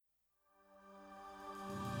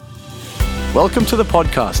Welcome to the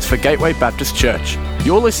podcast for Gateway Baptist Church.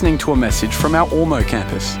 You're listening to a message from our Ormeau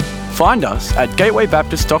campus. Find us at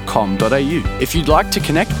gatewaybaptist.com.au if you'd like to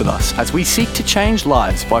connect with us as we seek to change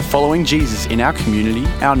lives by following Jesus in our community,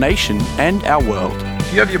 our nation, and our world.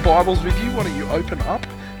 If you have your Bibles with you, why don't you open up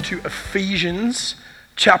to Ephesians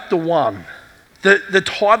chapter 1. The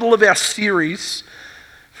title of our series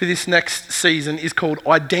for this next season is called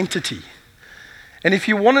Identity. And if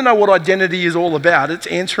you want to know what identity is all about, it's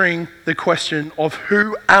answering the question of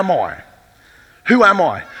who am I? Who am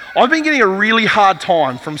I? I've been getting a really hard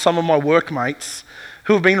time from some of my workmates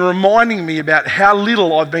who have been reminding me about how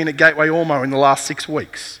little I've been at Gateway Ormeau in the last 6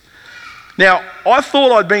 weeks. Now, I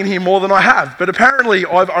thought I'd been here more than I have, but apparently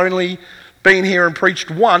I've only been here and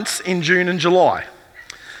preached once in June and July.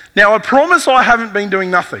 Now, I promise I haven't been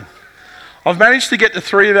doing nothing. I've managed to get to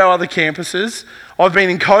 3 of our other campuses. I've been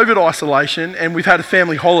in COVID isolation and we've had a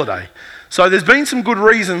family holiday. So there's been some good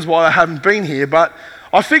reasons why I haven't been here, but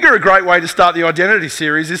I figure a great way to start the identity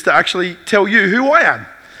series is to actually tell you who I am.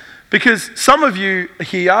 Because some of you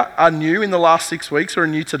here are new in the last 6 weeks or are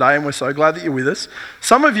new today, and we're so glad that you're with us.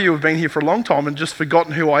 Some of you have been here for a long time and just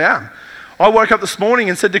forgotten who I am. I woke up this morning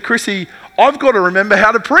and said to Chrissy, I've got to remember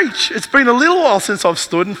how to preach. It's been a little while since I've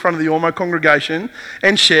stood in front of the Ormeau congregation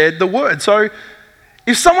and shared the word. So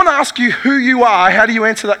if someone asks you who you are, how do you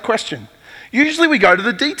answer that question? Usually we go to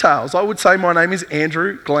the details. I would say my name is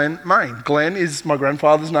Andrew Glenn Main. Glenn is my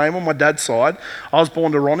grandfather's name on my dad's side. I was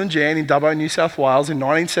born to Ron and Jan in Dubbo, New South Wales in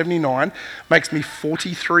 1979. Makes me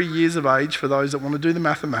 43 years of age for those that want to do the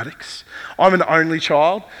mathematics. I'm an only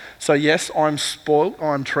child, so yes, I'm spoilt,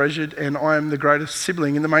 I'm treasured, and I am the greatest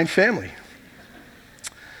sibling in the Main family.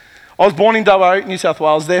 I was born in Dubbo, New South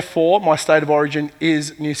Wales, therefore my state of origin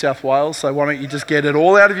is New South Wales, so why don't you just get it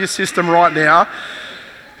all out of your system right now,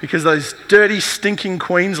 because those dirty, stinking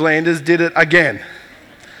Queenslanders did it again.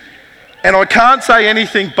 And I can't say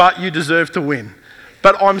anything but you deserve to win.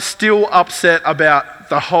 But I'm still upset about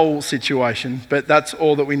the whole situation, but that's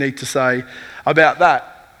all that we need to say about that.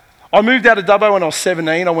 I moved out of Dubbo when I was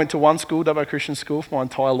 17. I went to one school, Dubbo Christian School, for my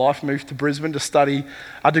entire life. Moved to Brisbane to study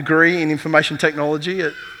a degree in information technology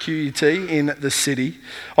at QUT in the city.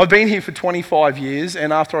 I've been here for 25 years,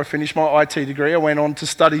 and after I finished my IT degree, I went on to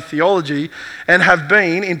study theology and have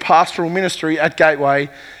been in pastoral ministry at Gateway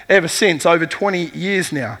ever since, over 20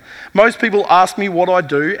 years now. Most people ask me what I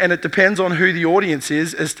do, and it depends on who the audience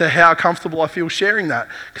is as to how comfortable I feel sharing that.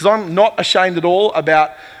 Because I'm not ashamed at all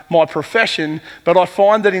about my profession, but I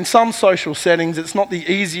find that in some social settings it's not the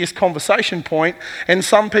easiest conversation point, and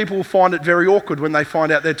some people find it very awkward when they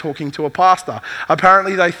find out they're talking to a pastor.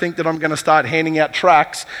 Apparently they think that I'm going to start handing out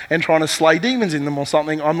tracts and trying to slay demons in them or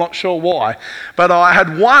something. I'm not sure why. But I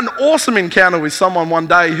had one awesome encounter with someone one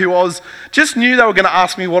day who just knew they were going to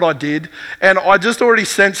ask me what I did, and I just already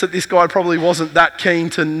sensed that this guy probably wasn't that keen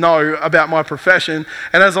to know about my profession.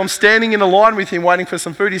 And as I'm standing in a line with him waiting for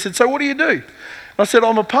some food, he said, "So what do you do?" I said,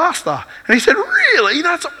 "I'm a pastor." And he said, "Really?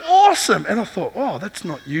 That's awesome." And I thought, oh, that's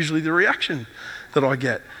not usually the reaction that I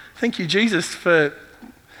get. Thank you, Jesus, for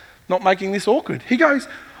not making this awkward. He goes,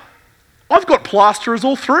 "I've got plasterers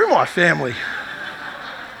all through my family."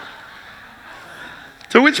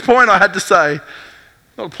 To which point I had to say,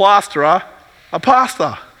 not a plasterer, a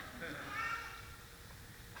pastor.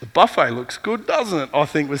 "The buffet looks good, doesn't it?" I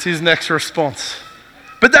think was his next response.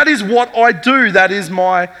 But that is what I do. That is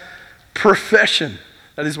my profession.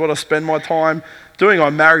 That is what I spend my time doing.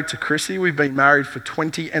 I'm married to Chrissy. We've been married for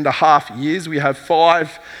 20 and a half years. We have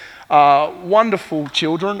 5 wonderful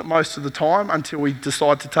children most of the time until we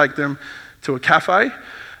decide to take them to a cafe.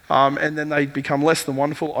 And then they become less than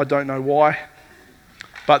wonderful. I don't know why.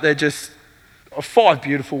 But they're just 5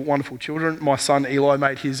 beautiful, wonderful children. My son Eli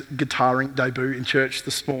made his guitaring debut in church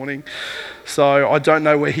this morning. So I don't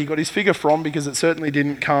know where he got his figure from, because it certainly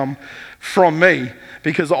didn't come from me,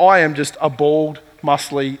 because I am just a bald,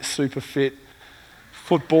 muscly, super fit,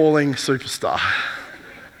 footballing superstar.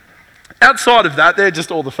 Outside of that, they're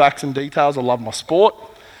just all the facts and details. I love my sport.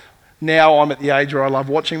 Now I'm at the age where I love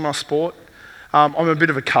watching my sport. I'm a bit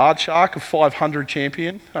of a card shark, a 500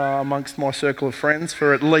 champion amongst my circle of friends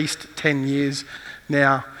for at least 10 years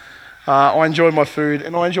now. I enjoy my food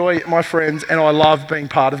and I enjoy my friends, and I love being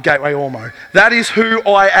part of Gateway Ormeau. That is who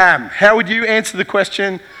I am. How would you answer the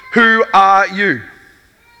question, who are you?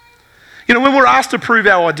 You know, when we're asked to prove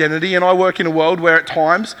our identity, and I work in a world where at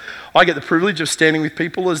times I get the privilege of standing with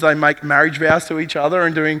people as they make marriage vows to each other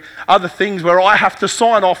and doing other things where I have to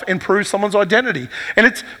sign off and prove someone's identity. And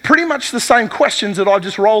it's pretty much the same questions that I've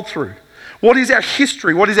just rolled through. What is our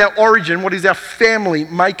history? What is our origin? What is our family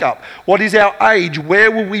makeup? What is our age? Where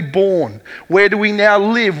were we born? Where do we now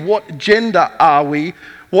live? What gender are we?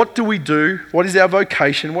 What do we do? What is our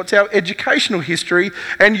vocation? What's our educational history?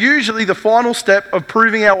 And usually the final step of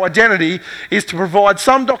proving our identity is to provide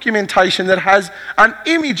some documentation that has an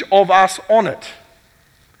image of us on it.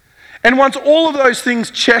 And once all of those things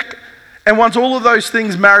check, and once all of those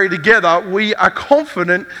things marry together, we are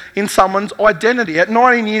confident in someone's identity. At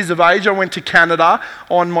 19 years of age, I went to Canada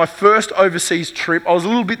on my first overseas trip. I was a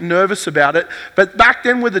little bit nervous about it, but back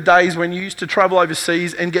then were the days when you used to travel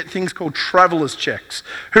overseas and get things called traveller's checks.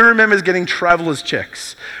 Who remembers getting traveller's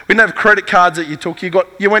checks? We didn't have credit cards that you took.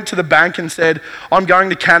 You went to the bank and said, I'm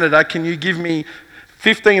going to Canada, can you give me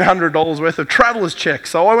 $1,500 worth of traveller's checks.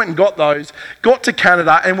 So I went and got those, got to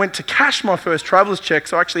Canada and went to cash my first traveller's check.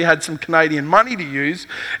 So I actually had some Canadian money to use.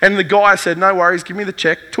 And the guy said, no worries, give me the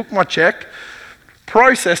check, took my check,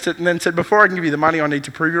 processed it, and then said, before I can give you the money, I need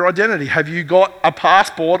to prove your identity. Have you got a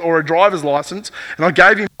passport or a driver's license? And I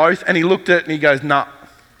gave him both and he looked at it and he goes, nah.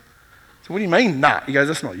 So what do you mean, nah? He goes,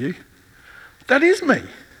 that's not you. That is me.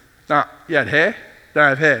 Nah, you had hair? Don't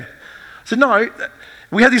have hair. I said, no.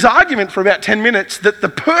 We had this argument for about 10 minutes that the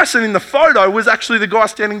person in the photo was actually the guy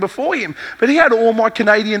standing before him, but he had all my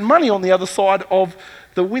Canadian money on the other side of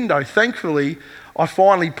the window. Thankfully, I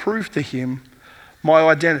finally proved to him my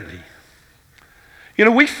identity. You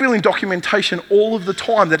know, we fill in documentation all of the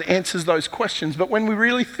time that answers those questions, but when we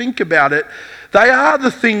really think about it, they are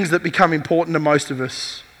the things that become important to most of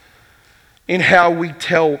us in how we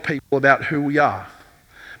tell people about who we are.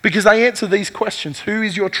 Because they answer these questions. Who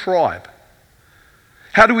is your tribe?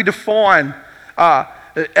 How do we define our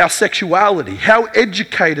sexuality? How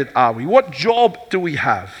educated are we? What job do we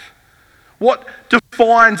have? What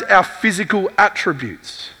defines our physical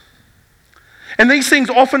attributes? And these things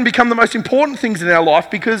often become the most important things in our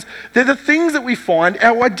life because they're the things that we find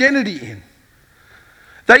our identity in.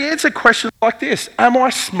 They answer questions like this: am I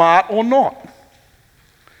smart or not?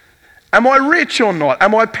 Am I rich or not?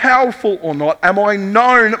 Am I powerful or not? Am I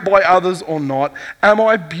known by others or not? Am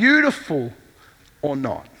I beautiful or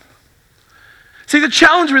not? See, the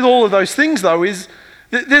challenge with all of those things, though, is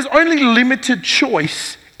that there's only limited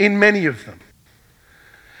choice in many of them.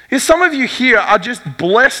 Some of you here are just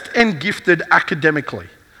blessed and gifted academically.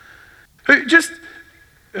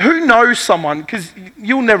 Who knows someone, because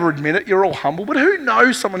you'll never admit it, you're all humble, but who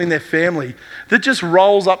knows someone in their family that just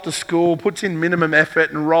rolls up to school, puts in minimum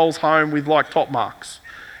effort and rolls home with like top marks?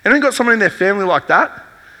 Anyone got someone in their family like that?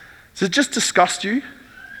 Does it just disgust you?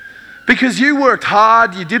 Because you worked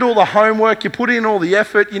hard, you did all the homework, you put in all the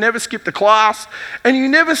effort, you never skipped a class, and you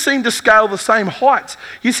never seem to scale the same heights.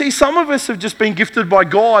 You see, some of us have just been gifted by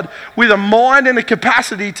God with a mind and a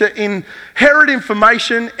capacity to inherit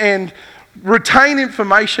information and retain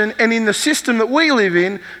information, and in the system that we live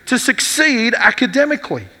in, to succeed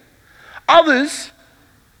academically. Others,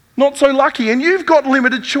 not so lucky, and you've got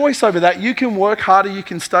limited choice over that. You can work harder, you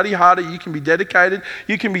can study harder, you can be dedicated,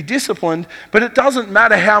 you can be disciplined, but it doesn't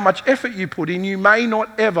matter how much effort you put in, you may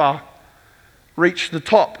not ever reach the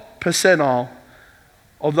top percentile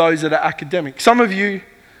of those that are academic. Some of you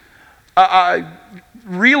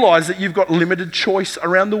realise that you've got limited choice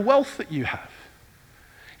around the wealth that you have.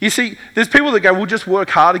 You see, there's people that go, we'll just work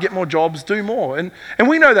harder, get more jobs, do more. And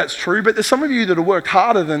we know that's true, but there's some of you that have worked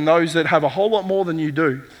harder than those that have a whole lot more than you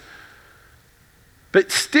do. But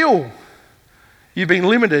still, you've been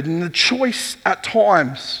limited, and the choice at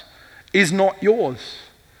times is not yours.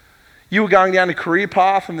 You were going down a career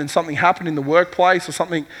path and then something happened in the workplace or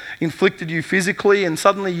something inflicted you physically, and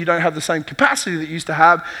suddenly you don't have the same capacity that you used to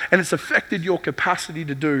have, and it's affected your capacity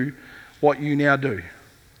to do what you now do.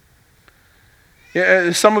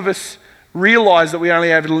 Yeah, some of us realise that we only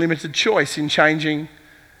have a limited choice in changing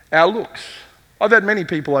our looks. I've had many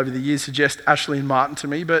people over the years suggest Ashley and Martin to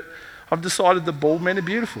me, but I've decided that bald men are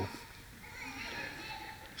beautiful.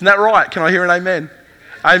 Isn't that right? Can I hear an amen?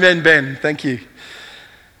 Amen, Ben. Thank you.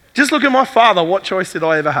 Just look at my father. What choice did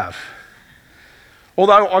I ever have?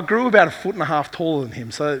 Although I grew about 1.5 feet taller than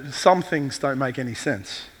him, so some things don't make any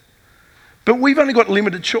sense. But we've only got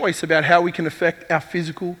limited choice about how we can affect our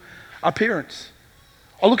physical appearance.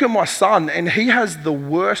 I look at my son, and he has the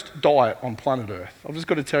worst diet on planet Earth. I've just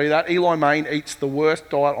got to tell you that. Eli Main eats the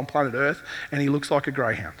worst diet on planet Earth, and he looks like a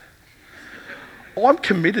greyhound. I'm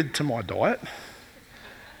committed to my diet,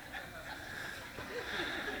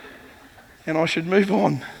 and I should move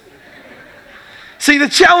on. See, the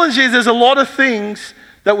challenge is there's a lot of things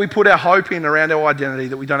that we put our hope in around our identity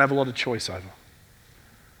that we don't have a lot of choice over.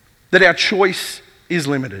 That our choice is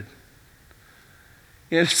limited.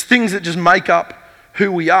 It's things that just make up who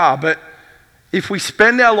we are, but if we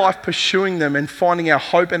spend our life pursuing them and finding our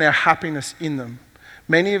hope and our happiness in them,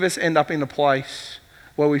 many of us end up in a place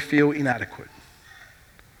where we feel inadequate.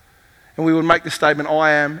 and we would make the statement,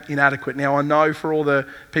 I am inadequate. Now, I know for all the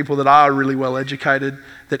people that are really well educated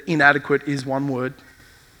that inadequate is one word,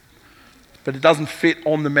 but it doesn't fit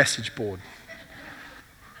on the message board.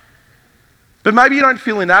 But maybe you don't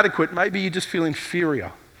feel inadequate, maybe you just feel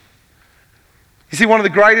inferior. You see, one of the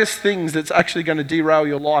greatest things that's actually going to derail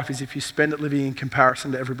your life is if you spend it living in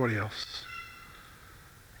comparison to everybody else.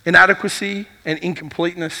 Inadequacy and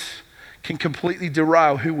incompleteness can completely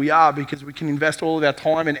derail who we are because we can invest all of our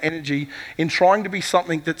time and energy in trying to be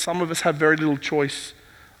something that some of us have very little choice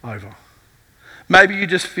over. Maybe you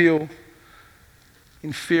just feel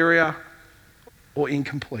inferior or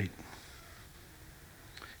incomplete.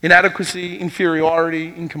 Inadequacy, inferiority,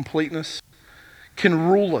 incompleteness can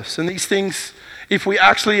rule us. And these things, if we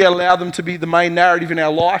actually allow them to be the main narrative in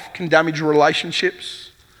our life, can damage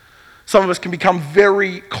relationships. Some of us can become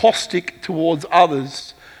very caustic towards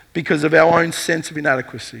others because of our own sense of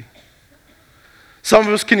inadequacy. Some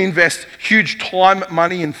of us can invest huge time,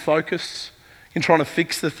 money, and focus in trying to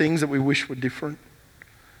fix the things that we wish were different.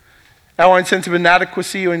 Our own sense of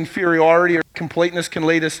inadequacy or inferiority or completeness can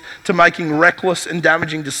lead us to making reckless and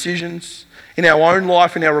damaging decisions in our own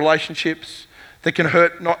life, in our relationships, that can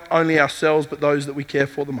hurt not only ourselves but those that we care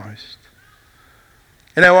for the most.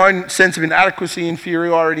 And our own sense of inadequacy,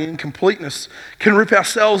 inferiority, and incompleteness can rip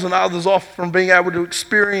ourselves and others off from being able to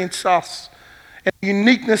experience us and the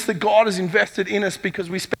uniqueness that God has invested in us because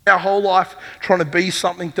we spend our whole life trying to be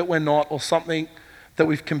something that we're not, or something that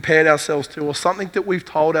we've compared ourselves to, or something that we've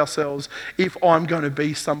told ourselves, if I'm going to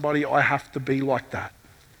be somebody, I have to be like that.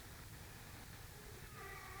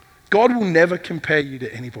 God will never compare you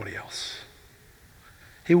to anybody else.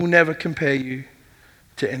 He will never compare you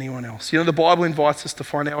to anyone else. You know, the Bible invites us to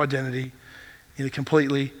find our identity in a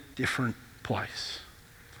completely different place.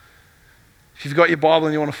 If you've got your Bible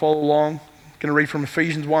and you want to follow along, I'm going to read from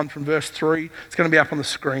Ephesians 1 from verse 3. It's going to be up on the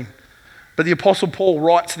screen. But the Apostle Paul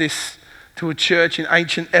writes this to a church in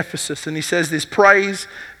ancient Ephesus, and he says this: praise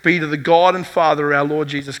be to the God and Father of our Lord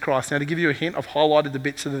Jesus Christ. Now, to give you a hint, I've highlighted the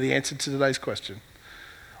bits that are the answer to today's question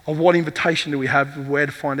of what invitation do we have of where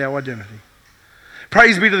to find our identity.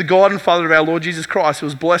 Praise be to the God and Father of our Lord Jesus Christ, who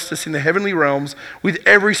has blessed us in the heavenly realms with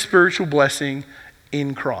every spiritual blessing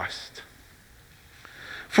in Christ.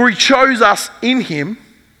 For he chose us in him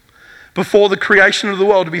before the creation of the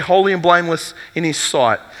world to be holy and blameless in his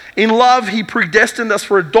sight. In love, he predestined us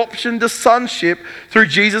for adoption to sonship through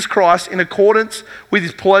Jesus Christ in accordance with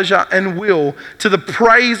his pleasure and will, to the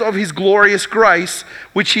praise of his glorious grace,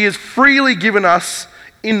 which he has freely given us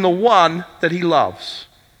in the one that he loves.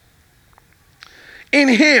 In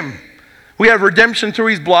him we have redemption through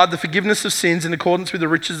his blood, the forgiveness of sins in accordance with the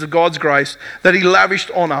riches of God's grace that he lavished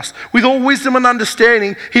on us. With all wisdom and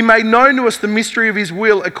understanding, he made known to us the mystery of his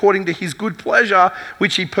will according to his good pleasure,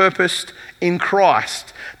 which he purposed in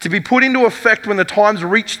Christ, to be put into effect when the times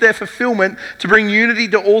reach their fulfillment, to bring unity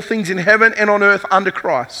to all things in heaven and on earth under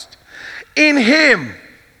Christ. In him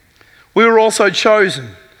we were also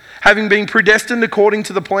chosen, having been predestined according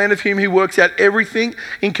to the plan of him who works out everything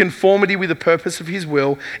in conformity with the purpose of his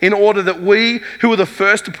will, in order that we, who were the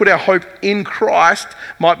first to put our hope in Christ,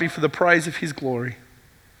 might be for the praise of his glory.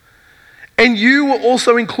 And you were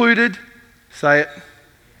also included, say it,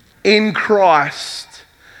 in Christ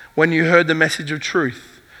when you heard the message of truth,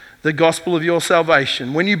 the gospel of your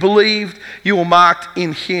salvation. When you believed, you were marked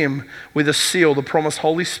in him with a seal, the promised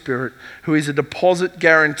Holy Spirit, who is a deposit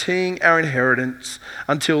guaranteeing our inheritance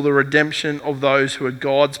until the redemption of those who are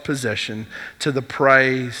God's possession, to the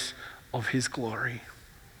praise of his glory.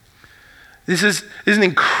 This is an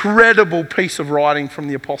incredible piece of writing from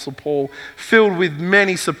the Apostle Paul, filled with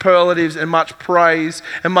many superlatives and much praise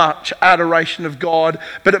and much adoration of God,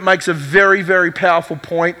 but it makes a very, very powerful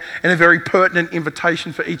point and a very pertinent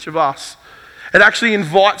invitation for each of us. It actually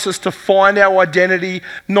invites us to find our identity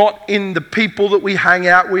not in the people that we hang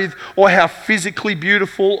out with, or how physically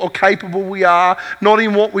beautiful or capable we are, not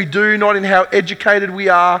in what we do, not in how educated we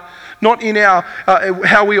are, not in our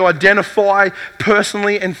how we identify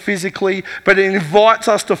personally and physically, but it invites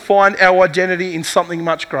us to find our identity in something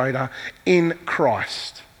much greater, in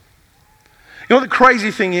Christ. You know what the crazy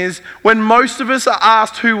thing is? When most of us are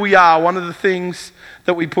asked who we are, one of the things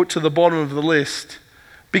that we put to the bottom of the list,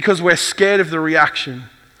 because we're scared of the reaction,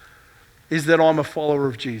 is that I'm a follower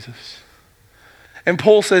of Jesus. And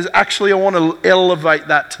Paul says, actually, I want to elevate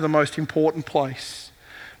that to the most important place.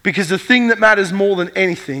 Because the thing that matters more than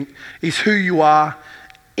anything is who you are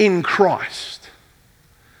in Christ.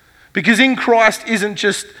 Because in Christ isn't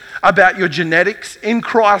just about your genetics. In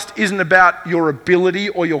Christ isn't about your ability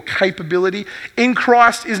or your capability. In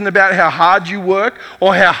Christ isn't about how hard you work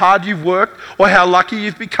or how hard you've worked or how lucky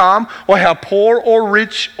you've become or how poor or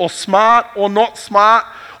rich or smart or not smart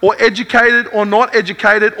or educated or not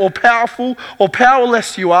educated or powerful or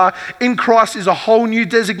powerless you are. In Christ is a whole new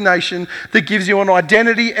designation that gives you an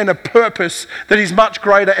identity and a purpose that is much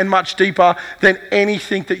greater and much deeper than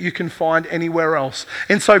anything that you can find anywhere else.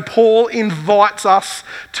 And so Paul invites us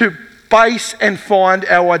to base and find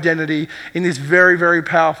our identity in this very, very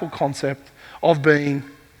powerful concept of being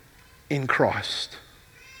in Christ.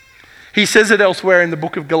 He says it elsewhere in the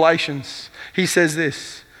book of Galatians. He says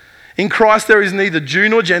this: in Christ there is neither Jew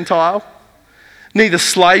nor Gentile, neither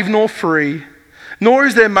slave nor free, nor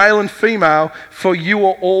is there male and female, for you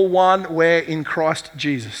are all one where in Christ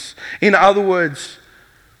Jesus. In other words,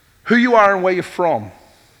 who you are and where you're from,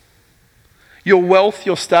 your wealth,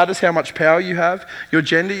 your status, how much power you have, your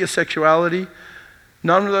gender, your sexuality,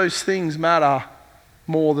 none of those things matter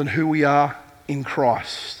more than who we are in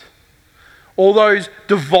Christ. All those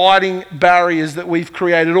dividing barriers that we've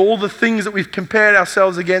created, all the things that we've compared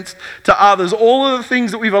ourselves against to others, all of the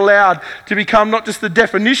things that we've allowed to become not just the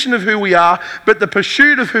definition of who we are, but the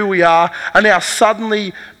pursuit of who we are now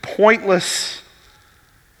suddenly pointless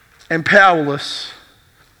and powerless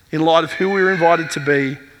in light of who we were invited to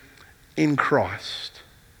be in Christ.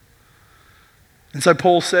 And so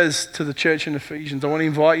Paul says to the church in Ephesians, I want to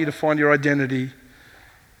invite you to find your identity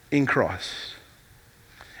in Christ.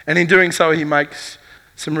 And in doing so, he makes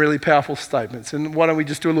some really powerful statements. And why don't we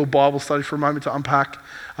just do a little Bible study for a moment to unpack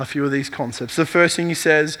a few of these concepts. The first thing he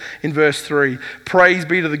says in verse 3, praise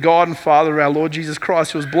be to the God and Father of our Lord Jesus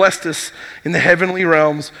Christ, who has blessed us in the heavenly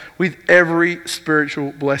realms with every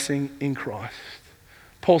spiritual blessing in Christ.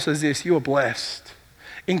 Paul says this, you are blessed.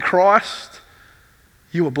 In Christ,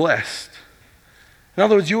 you are blessed. In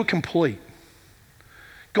other words, you are complete.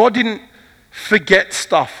 God didn't forget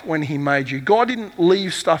stuff when he made you. God didn't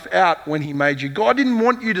leave stuff out when he made you. God didn't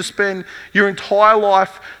want you to spend your entire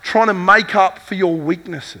life trying to make up for your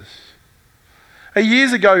weaknesses.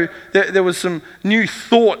 Years ago, there was some new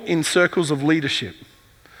thought in circles of leadership.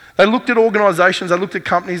 They looked at organisations, they looked at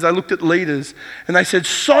companies, they looked at leaders, and they said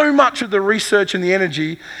so much of the research and the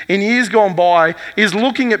energy in years gone by is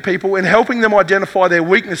looking at people and helping them identify their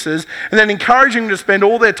weaknesses and then encouraging them to spend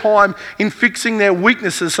all their time in fixing their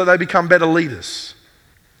weaknesses so they become better leaders.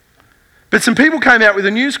 But some people came out with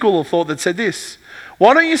a new school of thought that said this: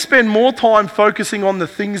 why don't you spend more time focusing on the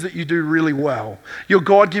things that you do really well, your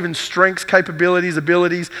God-given strengths, capabilities,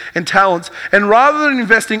 abilities, and talents, and rather than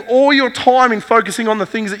investing all your time in focusing on the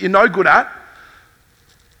things that you're no good at,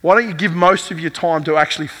 why don't you give most of your time to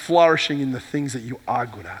actually flourishing in the things that you are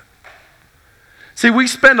good at? See, we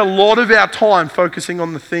spend a lot of our time focusing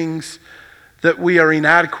on the things that we are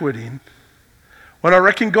inadequate in, when I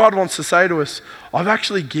reckon God wants to say to us, I've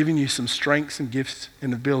actually given you some strengths and gifts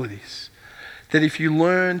and abilities that if you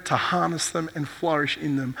learn to harness them and flourish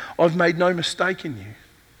in them, I've made no mistake in you.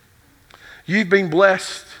 You've been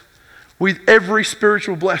blessed with every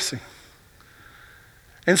spiritual blessing.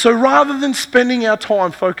 And so rather than spending our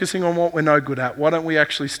time focusing on what we're no good at, why don't we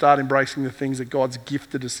actually start embracing the things that God's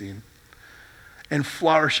gifted us in and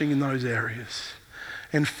flourishing in those areas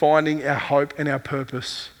and finding our hope and our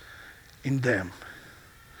purpose in them.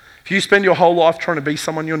 If you spend your whole life trying to be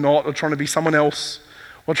someone you're not, or trying to be someone else,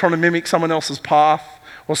 or trying to mimic someone else's path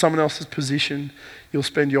or someone else's position, you'll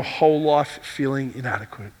spend your whole life feeling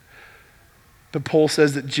inadequate. But Paul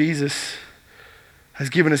says that Jesus has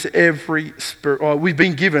given us we've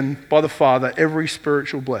been given by the Father every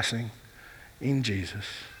spiritual blessing in Jesus.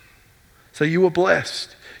 So you are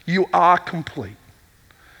blessed. You are complete.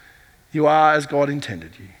 You are as God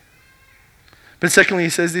intended you. But secondly, he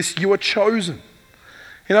says this, you are chosen.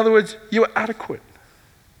 In other words, you are adequate.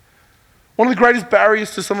 One of the greatest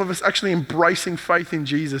barriers to some of us actually embracing faith in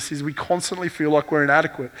Jesus is we constantly feel like we're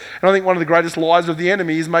inadequate. And I think one of the greatest lies of the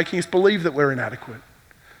enemy is making us believe that we're inadequate.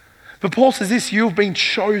 But Paul says this, you have been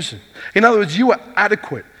chosen. In other words, you are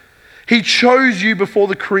adequate. He chose you before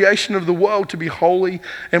the creation of the world to be holy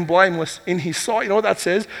and blameless in his sight. You know what that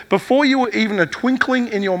says? Before you were even a twinkling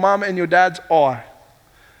in your mum and your dad's eye,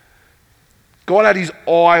 God had his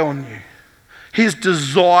eye on you. His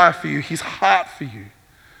desire for you, his heart for you,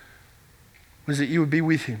 was that you would be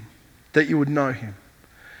with him, that you would know him.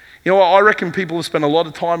 You know what, I reckon people have spent a lot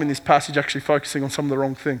of time in this passage actually focusing on some of the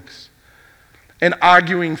wrong things and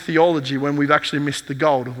arguing theology when we've actually missed the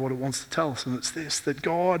gold of what it wants to tell us. And it's this, that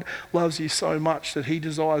God loves you so much that he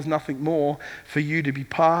desires nothing more for you to be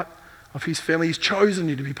part of his family. He's chosen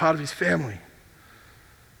you to be part of his family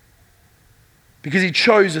because he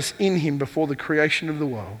chose us in him before the creation of the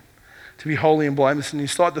world. to be holy and blameless. And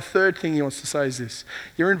inside, the third thing he wants to say is this: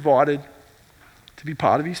 you're invited to be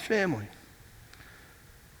part of his family.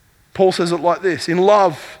 Paul says it like this: in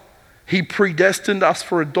love, he predestined us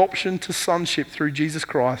for adoption to sonship through Jesus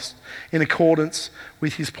Christ in accordance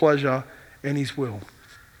with his pleasure and his will.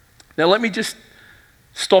 Now let me just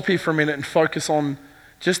stop here for a minute and focus on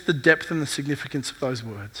just the depth and the significance of those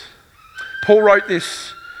words. Paul wrote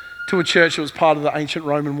this to a church that was part of the ancient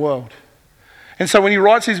Roman world. And so when he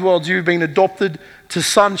writes these words, you've been adopted to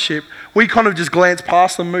sonship, we kind of just glance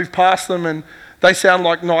past them, move past them, and they sound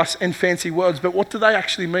like nice and fancy words, but what do they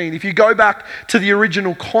actually mean? If you go back to the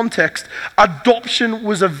original context, adoption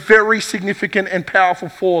was a very significant and powerful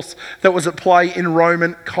force that was at play in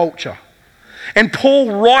Roman culture. And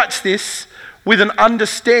Paul writes this with an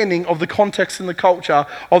understanding of the context and the culture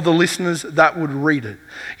of the listeners that would read it.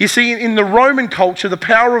 You see, in the Roman culture, the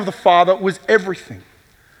power of the father was everything.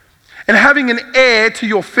 And having an heir to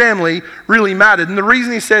your family really mattered. And the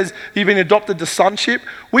reason he says you've been adopted to sonship,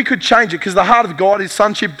 we could change it because the heart of God is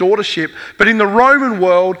sonship, daughtership. But in the Roman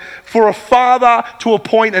world, for a father to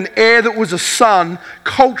appoint an heir that was a son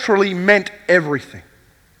culturally meant everything.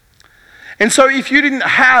 And so if you didn't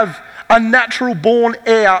have a natural born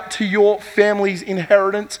heir to your family's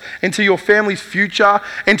inheritance and to your family's future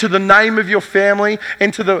and to the name of your family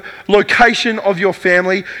and to the location of your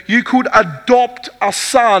family, you could adopt a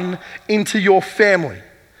son into your family.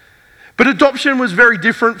 But adoption was very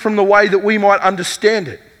different from the way that we might understand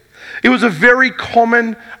it. It was a very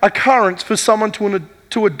common occurrence for someone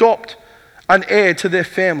to adopt an heir to their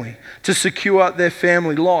family, to secure their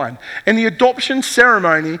family line. And the adoption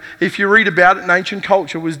ceremony, if you read about it in ancient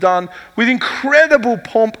culture, was done with incredible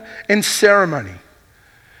pomp and ceremony.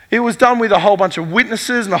 It was done with a whole bunch of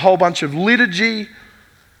witnesses and a whole bunch of liturgy.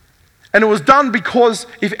 And it was done because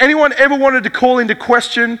if anyone ever wanted to call into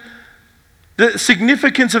question the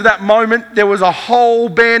significance of that moment, there was a whole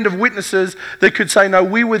band of witnesses that could say, no,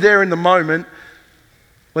 we were there in the moment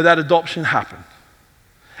where that adoption happened.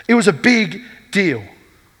 It was a big deal.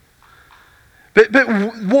 But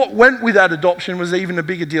what went with that adoption was even a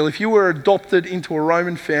bigger deal. If you were adopted into a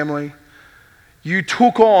Roman family, you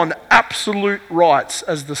took on absolute rights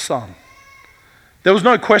as the son. There was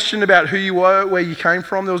no question about who you were, where you came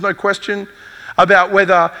from. There was no question about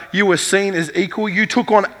whether you were seen as equal. You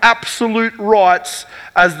took on absolute rights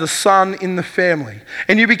as the son in the family.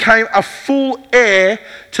 And you became a full heir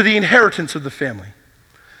to the inheritance of the family.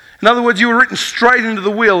 In other words, you were written straight into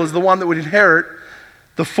the will as the one that would inherit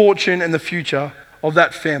the fortune and the future of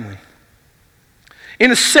that family.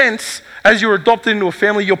 In a sense, as you were adopted into a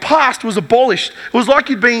family, your past was abolished. It was like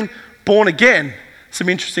you'd been born again. Some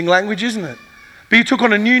interesting language, isn't it? But you took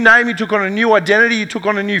on a new name, you took on a new identity, you took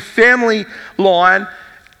on a new family line,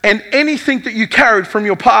 and anything that you carried from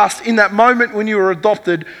your past in that moment when you were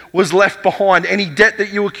adopted was left behind. Any debt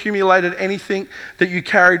that you accumulated, anything that you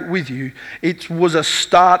carried with you, it was a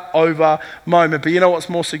start over moment. But you know what's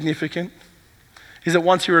more significant? Is that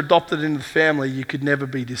once you were adopted into the family, you could never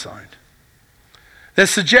be disowned. There's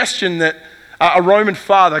suggestion that a Roman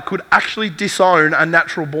father could actually disown a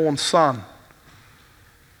natural born son.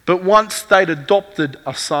 But once they'd adopted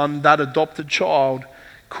a son, that adopted child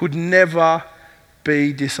could never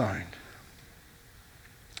be disowned.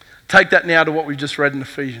 Take that now to what we've just read in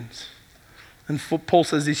Ephesians. And Paul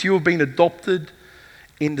says this: you have been adopted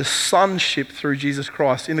into sonship through Jesus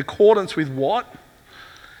Christ, in accordance with what?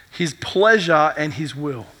 His pleasure and his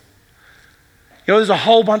will. You know, there's a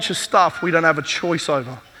whole bunch of stuff we don't have a choice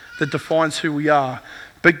over that defines who we are.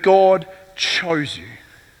 But God chose you.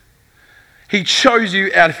 He chose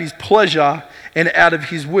you out of his pleasure and out of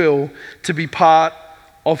his will to be part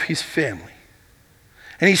of his family.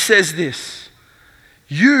 And he says this: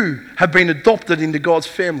 you have been adopted into God's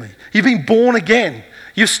family. You've been born again.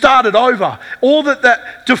 You've started over. All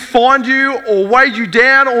that defined you or weighed you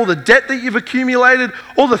down, all the debt that you've accumulated,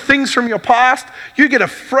 all the things from your past, you get a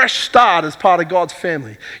fresh start as part of God's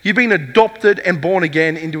family. You've been adopted and born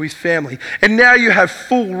again into his family. And now you have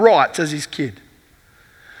full rights as his kid.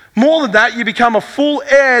 More than that, you become a full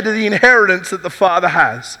heir to the inheritance that the Father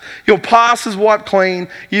has. Your past is wiped clean,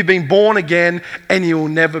 you've been born again, and you will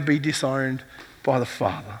never be disowned by the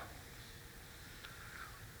Father.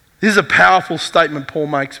 This is a powerful statement Paul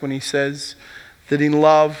makes when he says that in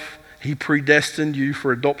love, he predestined you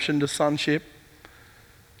for adoption to sonship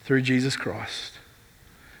through Jesus Christ,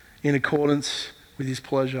 in accordance with his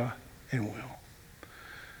pleasure and will.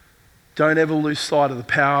 Don't ever lose sight of the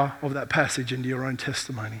power of that passage into your own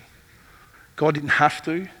testimony. God didn't have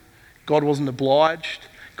to. God wasn't obliged.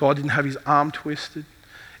 God didn't have his arm twisted.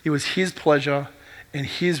 It was his pleasure and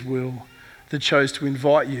his will that chose to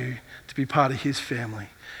invite you to be part of his family.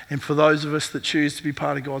 And for those of us that choose to be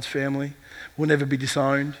part of God's family, we'll never be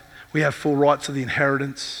disowned. We have full rights of the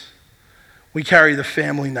inheritance. We carry the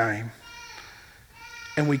family name.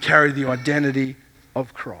 And we carry the identity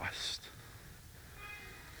of Christ.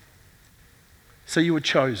 So you were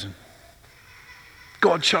chosen.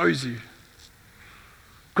 God chose you.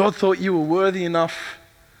 God thought you were worthy enough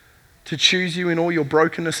to choose you in all your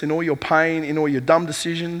brokenness, in all your pain, in all your dumb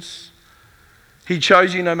decisions. He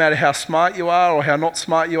chose you no matter how smart you are or how not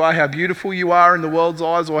smart you are, how beautiful you are in the world's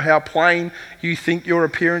eyes or how plain you think your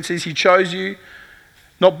appearance is. He chose you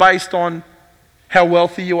not based on how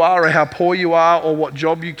wealthy you are or how poor you are or what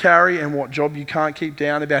job you carry and what job you can't keep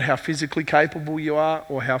down, about how physically capable you are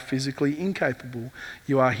or how physically incapable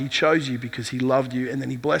you are. He chose you because he loved you, and then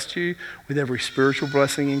he blessed you with every spiritual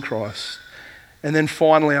blessing in Christ. And then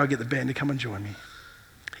finally, I'll get the band to come and join me.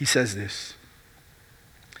 He says this: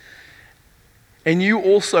 and you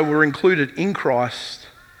also were included in Christ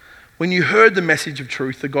when you heard the message of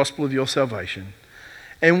truth, the gospel of your salvation.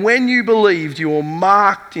 And when you believed, you were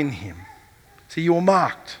marked in him. See, you were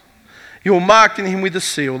marked. You were marked in him with the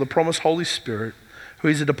seal, the promised Holy Spirit, who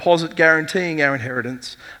is a deposit guaranteeing our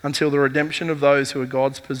inheritance until the redemption of those who are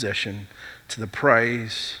God's possession, to the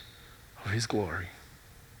praise of his glory.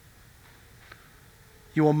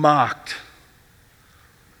 You are marked.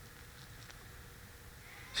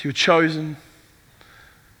 So you were chosen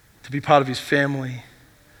to be part of his family.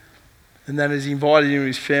 And then as he invited you into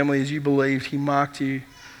his family, as you believed, he marked you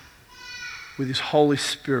with his Holy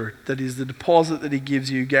Spirit. That is the deposit that he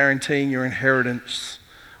gives you, guaranteeing your inheritance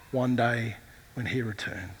one day when he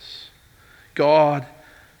returns. God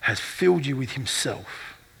has filled you with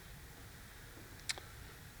himself.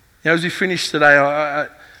 Now, as we finish today, I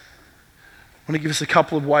want to give us a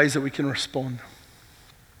couple of ways that we can respond.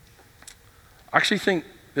 I actually think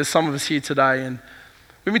there's some of us here today, and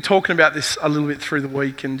we've been talking about this a little bit through the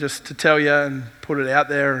week, and just to tell you and put it out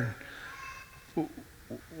there,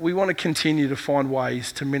 we want to continue to find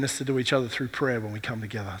ways to minister to each other through prayer when we come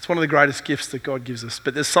together. It's one of the greatest gifts that God gives us.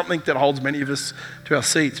 But there's something that holds many of us to our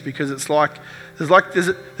seats, because it's like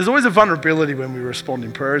there's always a vulnerability when we respond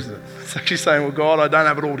in prayer, isn't it? It's actually saying, well, God, I don't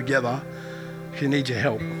have it all together. I need your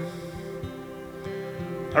help.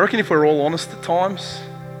 I reckon if we're all honest at times,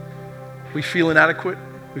 we feel inadequate,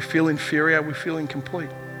 we feel inferior, we feel incomplete.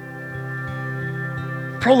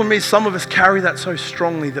 Problem is, some of us carry that so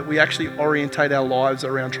strongly that we actually orientate our lives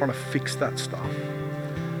around trying to fix that stuff.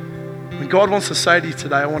 When God wants to say to you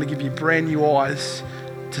today, I want to give you brand new eyes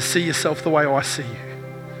to see yourself the way I see you.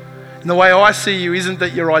 And the way I see you isn't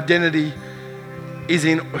that your identity is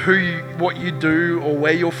in what you do or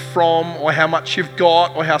where you're from or how much you've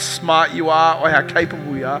got or how smart you are or how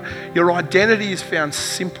capable you are. Your identity is found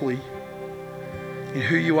simply in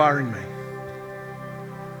who you are in me.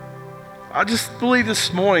 I just believe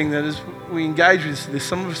this morning that as we engage with this,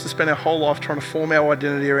 some of us have spent our whole life trying to form our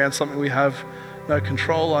identity around something we have no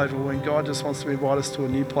control over, when God just wants to invite us to a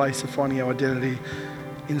new place of finding our identity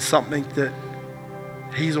in something that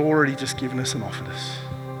he's already just given us and offered us.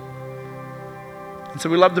 And so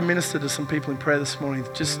we love to minister to some people in prayer this morning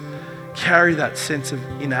that just carry that sense of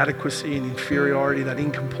inadequacy and inferiority, that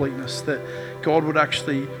incompleteness, that God would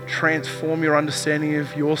actually transform your understanding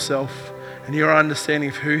of yourself and your understanding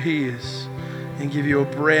of who he is, and give you a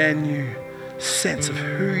brand new sense of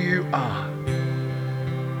who you are.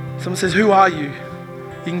 Someone says, who are you?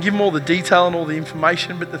 You can give them all the detail and all the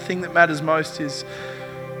information, but the thing that matters most is,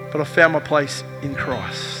 but I found my place in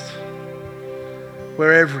Christ,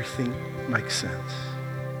 where everything makes sense.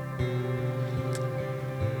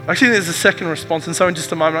 Actually, there's a second response, and so in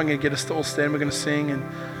just a moment I'm going to get us to all stand. We're going to sing, and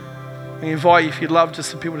I invite you, if you'd love,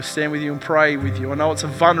 just some people to stand with you and pray with you. I know it's a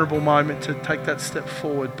vulnerable moment to take that step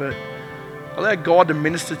forward, but allow God to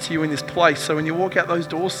minister to you in this place. So when you walk out those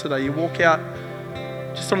doors today, you walk out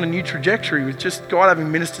just on a new trajectory with just God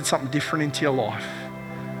having ministered something different into your life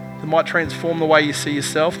that might transform the way you see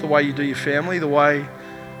yourself, the way you do your family, the way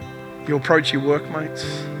you approach your workmates.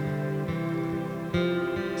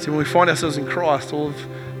 See, when we find ourselves in Christ, all of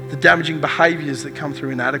the damaging behaviours that come through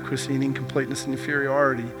inadequacy and incompleteness and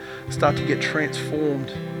inferiority start to get transformed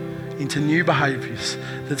into new behaviours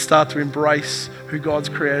that start to embrace who God's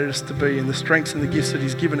created us to be and the strengths and the gifts that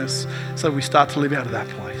he's given us, so we start to live out of that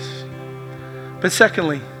place. But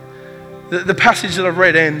secondly, the passage that I've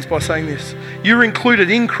read ends by saying this: you were included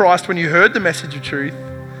in Christ when you heard the message of truth,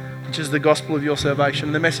 which is the gospel of your salvation.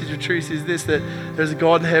 And the message of truth is this, that there's a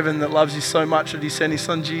God in heaven that loves you so much that he sent his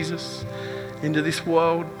son Jesus into this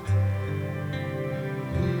world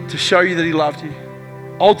to show you that he loved you.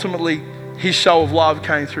 Ultimately, his show of love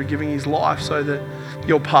came through giving his life so that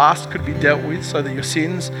your past could be dealt with, so that your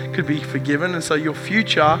sins could be forgiven, and so your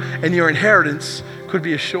future and your inheritance could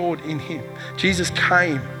be assured in him. Jesus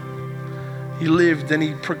came, he lived, and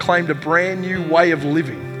he proclaimed a brand new way of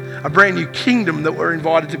living, a brand new kingdom that we're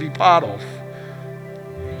invited to be part of.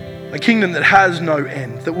 A kingdom that has no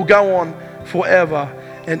end, that will go on forever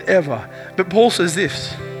and ever. But Paul says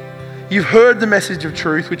this: you've heard the message of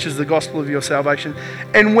truth, which is the gospel of your salvation,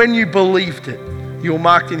 and when you believed it, you're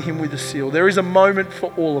marked in him with a seal. There is a moment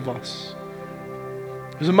for all of us.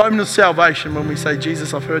 There's a moment of salvation when we say,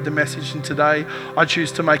 Jesus, I've heard the message, and today I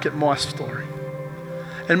choose to make it my story.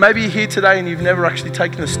 And maybe you're here today and you've never actually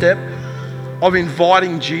taken the step of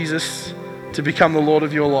inviting Jesus to become the Lord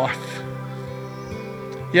of your life.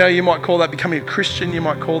 You know, you might call that becoming a Christian. You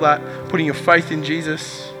might call that putting your faith in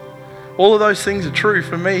Jesus. All of those things are true.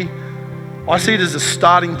 For me, I see it as a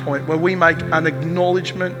starting point where we make an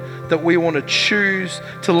acknowledgement that we want to choose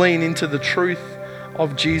to lean into the truth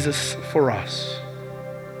of Jesus for us.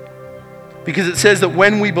 Because it says that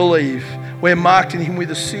when we believe, we're marked in him with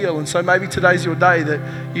a seal. And so maybe today's your day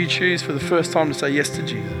that you choose for the first time to say yes to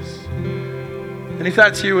Jesus. And if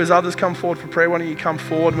that's you, as others come forward for prayer, why don't you come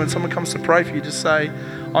forward? When someone comes to pray for you, just say,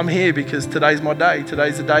 I'm here because today's my day.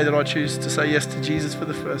 Today's the day that I choose to say yes to Jesus for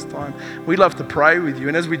the first time. We'd love to pray with you.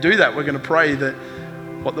 And as we do that, we're going to pray that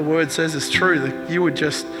what the word says is true, that you would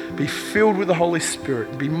just be filled with the Holy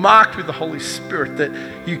Spirit, be marked with the Holy Spirit, that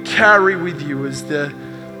you carry with you as the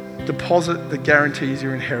deposit that guarantees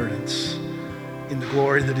your inheritance in the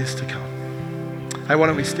glory that is to come. Hey, why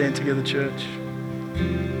don't we stand together, church?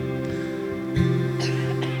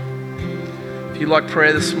 If you like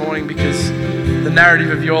prayer this morning because the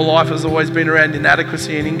narrative of your life has always been around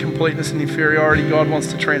inadequacy and incompleteness and inferiority, God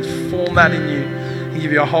wants to transform that in you and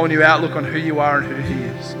give you a whole new outlook on who you are and who he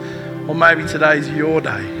is. Or maybe today's your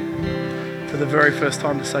day for the very first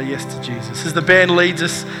time to say yes to Jesus. As the band leads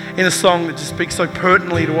us in a song that just speaks so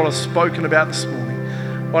pertinently to what I've spoken about this morning,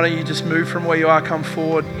 why don't you just move from where you are, come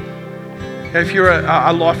forward. If you're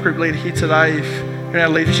a life group leader here today, if in our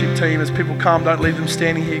leadership team, as people come, don't leave them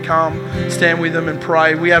standing here. Come, stand with them and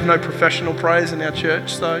pray. We have no professional prayers in our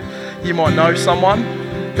church, so you might know someone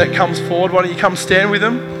that comes forward. Why don't you come stand with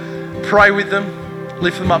them, pray with them,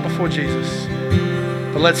 lift them up before Jesus.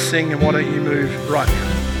 But let's sing, and why don't you move right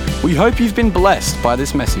now? We hope you've been blessed by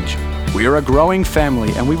this message. We are a growing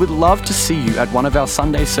family and we would love to see you at one of our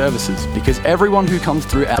Sunday services because everyone who comes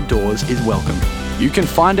through our doors is welcome. You can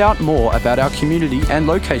find out more about our community and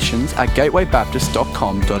locations at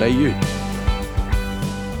gatewaybaptist.com.au.